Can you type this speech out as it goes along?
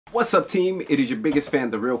What's up, team? It is your biggest fan,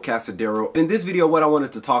 the real Casadero. In this video, what I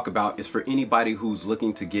wanted to talk about is for anybody who's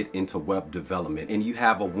looking to get into web development and you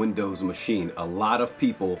have a Windows machine. A lot of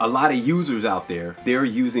people, a lot of users out there, they're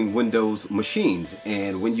using Windows machines.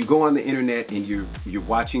 And when you go on the internet and you're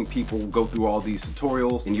watching people go through all these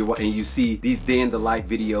tutorials and you see these day in the life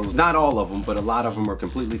videos, not all of them, but a lot of them are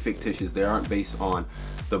completely fictitious. They aren't based on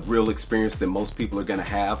the real experience that most people are gonna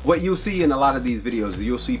have. What you'll see in a lot of these videos is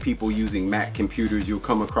you'll see people using Mac computers. You'll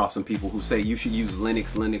come across some people who say you should use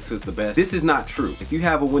Linux. Linux is the best. This is not true. If you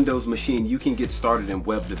have a Windows machine, you can get started in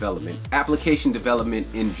web development, application development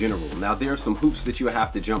in general. Now, there are some hoops that you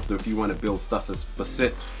have to jump through if you want to build stuff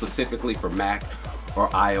specifically for Mac or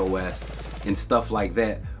iOS and stuff like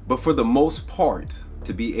that. But for the most part,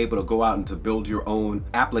 to be able to go out and to build your own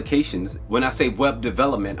applications. When I say web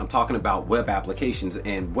development, I'm talking about web applications,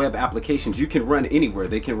 and web applications you can run anywhere.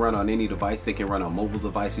 They can run on any device. They can run on mobile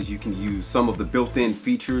devices. You can use some of the built-in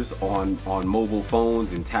features on mobile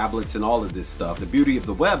phones and tablets and all of this stuff. The beauty of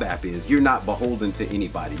the web app is you're not beholden to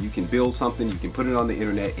anybody. You can build something, you can put it on the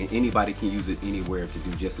internet, and anybody can use it anywhere to do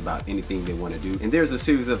just about anything they want to do. And there's a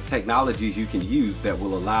series of technologies you can use that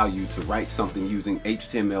will allow you to write something using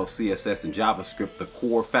HTML, CSS, and JavaScript, the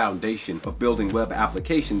core foundation of building web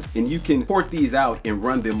applications, and you can port these out and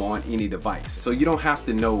run them on any device. So you don't have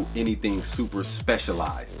to know anything super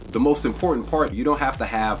specialized. The most important part, you don't have to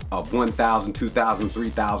have a $1,000, $2,000,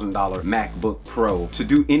 $3,000 MacBook Pro to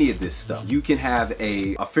do any of this stuff. You can have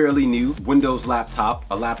a fairly new Windows laptop,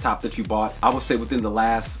 a laptop that you bought, I would say within the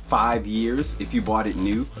last 5 years if you bought it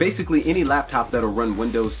new. Basically any laptop that'll run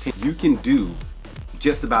Windows 10, you can do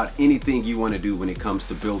just about anything you want to do when it comes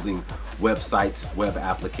to building websites, web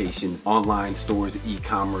applications, online stores,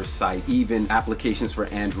 e-commerce site, even applications for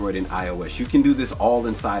Android and iOS. You can do this all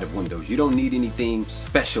inside of Windows. You don't need anything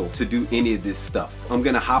special to do any of this stuff. I'm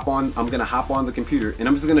gonna hop on the computer and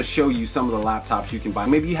I'm just gonna show you some of the laptops you can buy.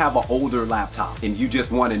 Maybe you have an older laptop and you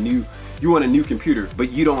just want a new computer,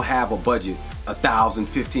 but you don't have a budget. $1,000,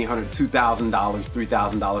 $1,500, $2,000,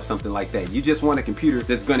 $3,000, something like that. You just want a computer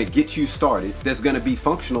that's gonna get you started, that's gonna be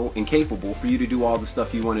functional and capable for you to do all the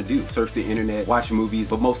stuff you wanna do. Surf the internet, watch movies,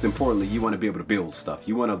 but most importantly, you wanna be able to build stuff.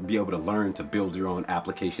 You wanna be able to learn to build your own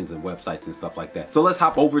applications and websites and stuff like that. So let's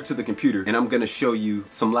hop over to the computer and I'm gonna show you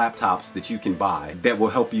some laptops that you can buy that will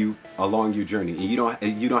help you along your journey.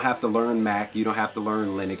 And you don't have to learn Mac, you don't have to learn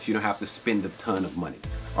Linux, you don't have to spend a ton of money.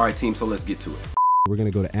 All right, team, so let's get to it. We're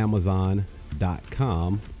gonna go to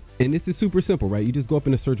Amazon.com, and this is super simple, right? You just go up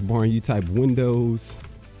in the search bar and you type Windows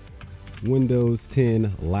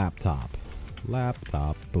 10 laptop,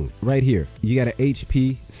 boom. Right here, you got an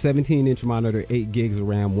HP 17-inch monitor, 8 gigs of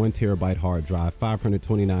RAM, 1 terabyte hard drive,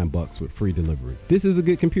 $529 with free delivery. This is a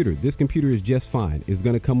good computer. This computer is just fine. It's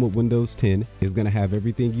going to come with Windows 10. It's going to have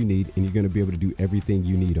everything you need, and you're going to be able to do everything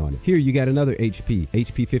you need on it. Here you got another HP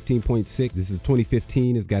 15.6. This is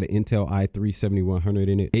 2015. It's got an Intel i3 7100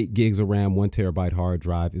 in it, 8 gigs of RAM, 1 terabyte hard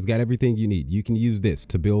drive. It's got everything you need. You can use this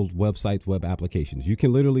to build websites, web applications. You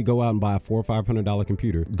can literally go out and buy a $400 or $500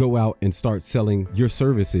 computer, go out and start selling your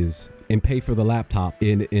services and pay for the laptop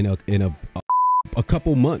in a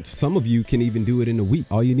couple months. Some of you can even do it in a week.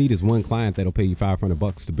 All you need is one client that'll pay you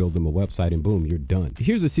 $500 to build them a website, and boom, you're done.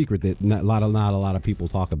 Here's a secret that not a lot of people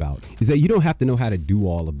talk about, is that you don't have to know how to do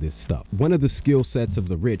all of this stuff. One of the skill sets of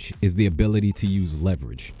the rich is the ability to use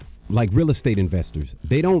leverage. Like real estate investors,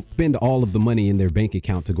 they don't spend all of the money in their bank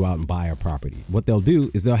account to go out and buy a property. What they'll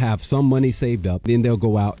do is they'll have some money saved up, then they'll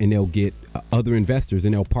go out and they'll get other investors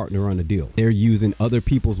and they'll partner on a deal. They're using other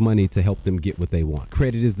people's money to help them get what they want.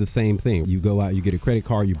 Credit is the same thing. You go out, you get a credit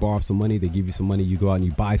card, you borrow some money, they give you some money, you go out and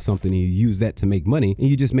you buy something and you use that to make money, and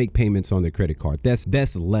you just make payments on their credit card.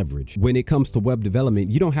 That's leverage. When it comes to web development,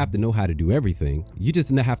 you don't have to know how to do everything. You just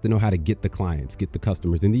have to know how to get the clients, get the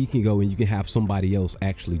customers, and then you can go and you can have somebody else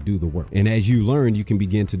actually do the work. And as you learn, you can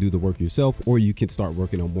begin to do the work yourself, or you can start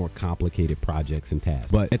working on more complicated projects and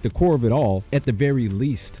tasks. But at the core of it all, at the very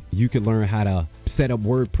least, you can learn how to set up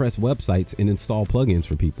WordPress websites and install plugins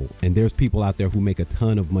for people. And there's people out there who make a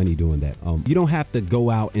ton of money doing that. You don't have to go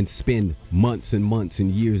out and spend months and months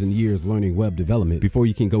and years learning web development before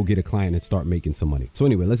you can go get a client and start making some money. So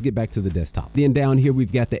anyway, let's get back to the desktop. Then down here,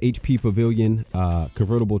 we've got the HP Pavilion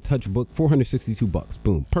convertible touchbook, $462.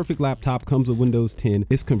 Boom. Perfect laptop, comes with Windows 10.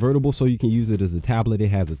 It's convertible, so you can use it as a tablet. It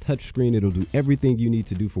has a touch screen. It'll do everything you need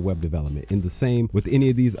to do for web development. And the same with any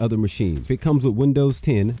of these other machines. If it comes with Windows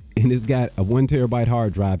 10 and it's got a 1 terabyte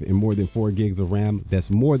hard drive and more than 4 gigs of RAM, that's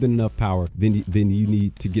more than enough power than you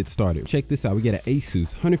need to get started. Check this out. We got an Asus,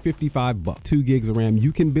 $155, 2 gigs of RAM.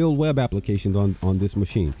 You can build web applications on this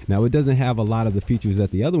machine. Now, it doesn't have a lot of the features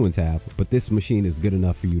that the other ones have, but this machine is good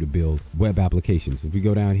enough for you to build web applications. If we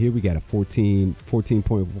go down here, we got a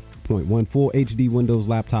 14.1 full HD Windows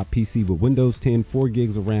laptop PC with Windows 10, 4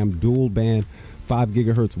 gigs of RAM, dual band, 5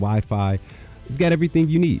 gigahertz Wi-Fi. It's got everything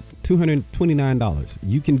you need. $229.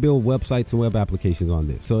 You can build websites and web applications on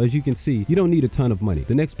this. So as you can see, you don't need a ton of money.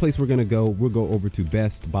 The next place we'll go over to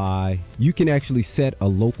Best Buy. You can actually set a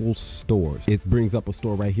local store. It brings up a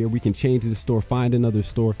store right here. We can change the store, find another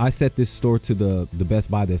store. I set this store to the Best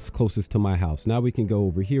Buy that's closest to my house. Now we can go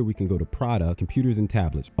over here. We can go to Product, Computers and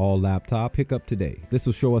Tablets, All Laptop, Pick Up Today. This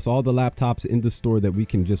will show us all the laptops in the store that we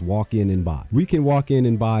can just walk in and buy. We can walk in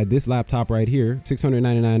and buy this laptop right here,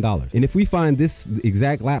 $699. And if we find this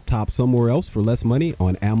exact laptop somewhere else for less money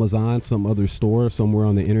on Amazon, some other store, somewhere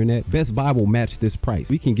on the internet, Best Buy will match this price.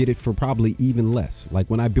 We can get it for probably even less. Like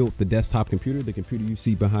when I built the desktop computer, the computer you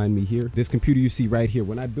see behind me here, this computer you see right here,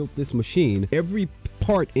 when I built this machine, every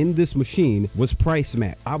part in this machine was price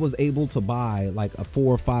matched. I was able to buy like a $4,000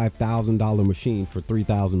 or $5,000 machine for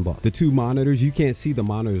 $3,000. The two monitors, you can't see the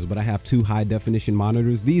monitors, but I have two high definition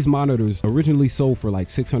monitors. These monitors originally sold for like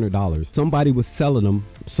 $600. Somebody was selling them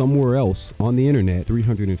somewhere else on the internet,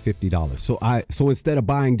 $350. So instead of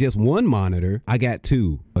buying just one monitor, I got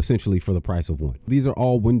two, essentially for the price of one. These are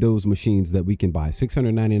all Windows machines that we can buy,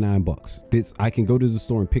 $699. I can go to the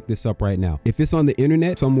store and pick this up right now. If it's on the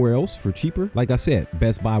internet somewhere else for cheaper, like I said,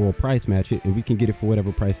 Best Buy will price match it and we can get it for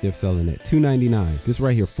whatever price they're selling it. $299. This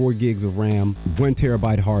right here, 4 gigs of RAM, 1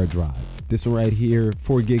 terabyte hard drive. This one right here,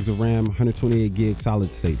 4 gigs of RAM, 128 gig solid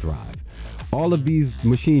state drive. All of these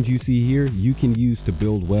machines you see here, you can use to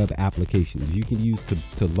build web applications. You can use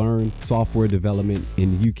to learn software development,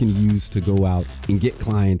 and you can use to go out and get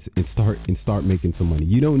clients and start making some money.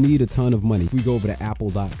 You don't need a ton of money. If we go over to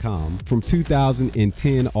apple.com, from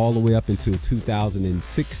 2010 all the way up until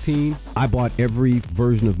 2016, I bought every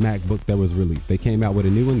version of MacBook that was released. They came out with a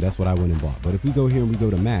new one, that's what I went and bought. But if we go here and we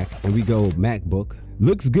go to Mac and we go MacBook,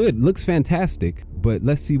 looks good, looks fantastic, but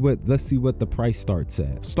let's see what the price starts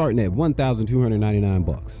at. Starting at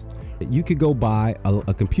 $1,299. You could go buy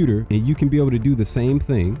a computer and you can be able to do the same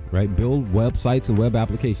thing, right? Build websites and web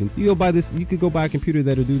applications. You could go buy a computer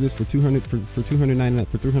that'll do this for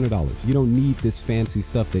 $300. You don't need this fancy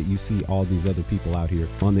stuff that you see all these other people out here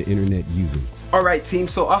on the internet using. All right, team,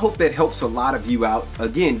 so I hope that helps a lot of you out.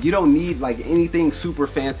 Again, you don't need like anything super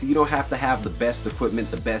fancy. You don't have to have the best equipment,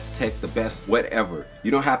 the best tech, the best whatever.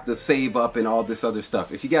 You don't have to save up and all this other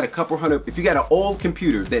stuff. If you got if you got an old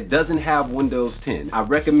computer that doesn't have Windows 10, I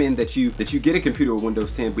recommend that you get a computer with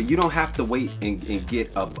Windows 10, but you don't have to wait and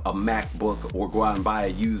get a MacBook or go out and buy a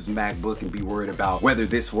used MacBook and be worried about whether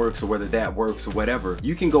this works or whether that works or whatever.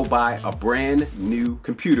 You can go buy a brand new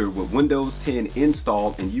computer with Windows 10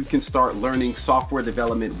 installed and you can start learning software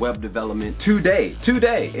development, web development today.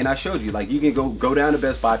 And I showed you, like, you can go down to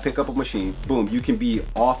Best Buy, pick up a machine, boom, you can be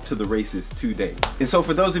off to the races today. And so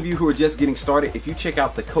for those of you who are just getting started, if you check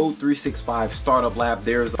out the Code 365 Startup Lab,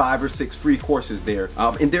 there's 5 or 6 free courses there,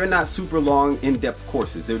 and they're not super long, in-depth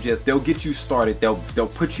courses. They'll get you started. They'll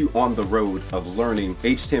put you on the road of learning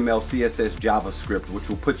HTML, CSS, JavaScript,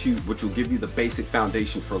 which will give you the basic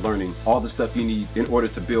foundation for learning all the stuff you need in order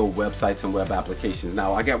to build websites and web applications.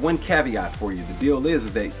 Now, I got one caveat for you. The deal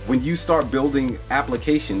is that when you start building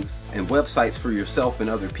applications and websites for yourself and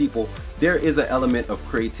other people, there is an element of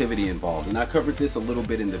creativity involved. And I covered this a little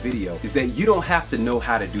bit in the video, is that you don't have to know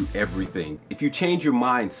how to do everything. If you change your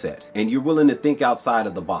mindset and you're willing to think outside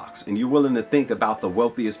of the box and you're willing to think about the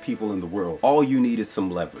wealthiest people in the world, all you need is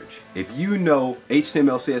some leverage. If you know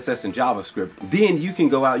HTML, CSS, and JavaScript, then you can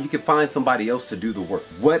go out, you can find somebody else to do the work.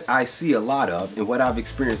 What I see a lot of, and what I've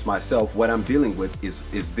experienced myself, what I'm dealing with is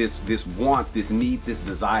this want, this need, this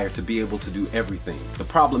desire to be able to do everything. The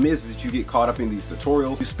problem is that you get caught up in these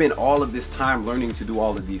tutorials. You spend all of this time learning to do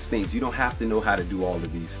all of these things. You don't have to know how to do all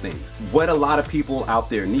of these things. What a lot of people out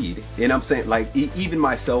there need, and I'm saying, like, even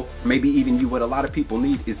myself, maybe even you, what a lot of people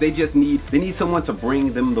need is they need someone to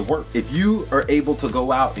bring them the work. If you are able to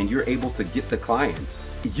go out and you're able to get the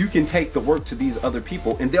clients, you can take the work to these other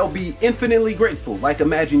people and they'll be infinitely grateful. Like,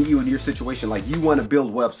 imagine you in your situation, like you want to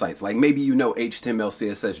build websites, like maybe you know HTML,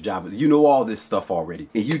 CSS, Java, you know all this stuff already,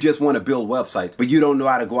 and you just want to build websites, but you don't know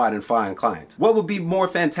how to go out and find clients. What would be more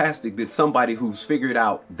fantastic than somebody who's figured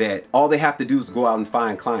out that all they have to do is go out and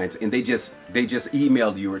find clients, and they just they just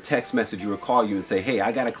emailed you or text message you or call you and say, hey,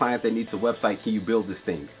 I got a client that needs a website, can you build this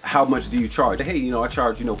thing? How much do you charge? Hey, you know, I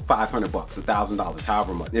charge, you know, $500, $1,000,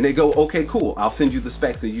 however much. And they go, okay, cool, I'll send you the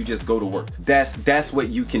specs and you just go to work. That's what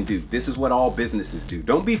you can do. This is what all businesses do.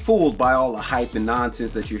 Don't be fooled by all the hype and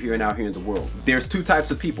nonsense that you're hearing out here in the world. There's two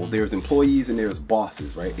types of people. There's employees and there's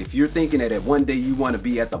bosses, right? If you're thinking that at one day you want to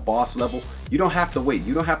be at the boss level, you don't have to wait.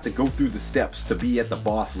 You don't have to go through the steps to be at the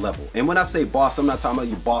boss level. And when I say boss, I'm not talking about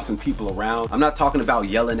you bossing people around. I'm not talking about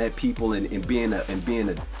yelling at people and being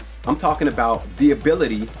a I'm talking about the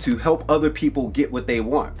ability to help other people get what they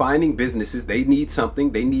want. Finding businesses, they need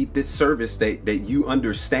something, they need this service that you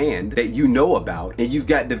understand, that you know about, and you've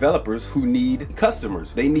got developers who need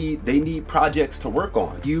customers. They need projects to work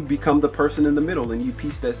on. You become the person in the middle and you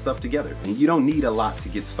piece that stuff together. And you don't need a lot to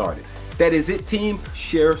get started. That is it, team.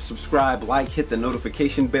 Share, subscribe, like, hit the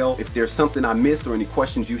notification bell. If there's something I missed or any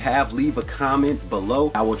questions you have, leave a comment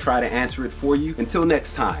below. I will try to answer it for you. Until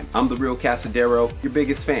next time, I'm the Real Casadero, your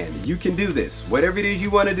biggest fan. You can do this. Whatever it is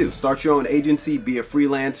you want to do. Start your own agency, be a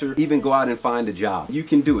freelancer, even go out and find a job. You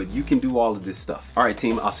can do it. You can do all of this stuff. All right,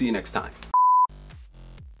 team, I'll see you next time.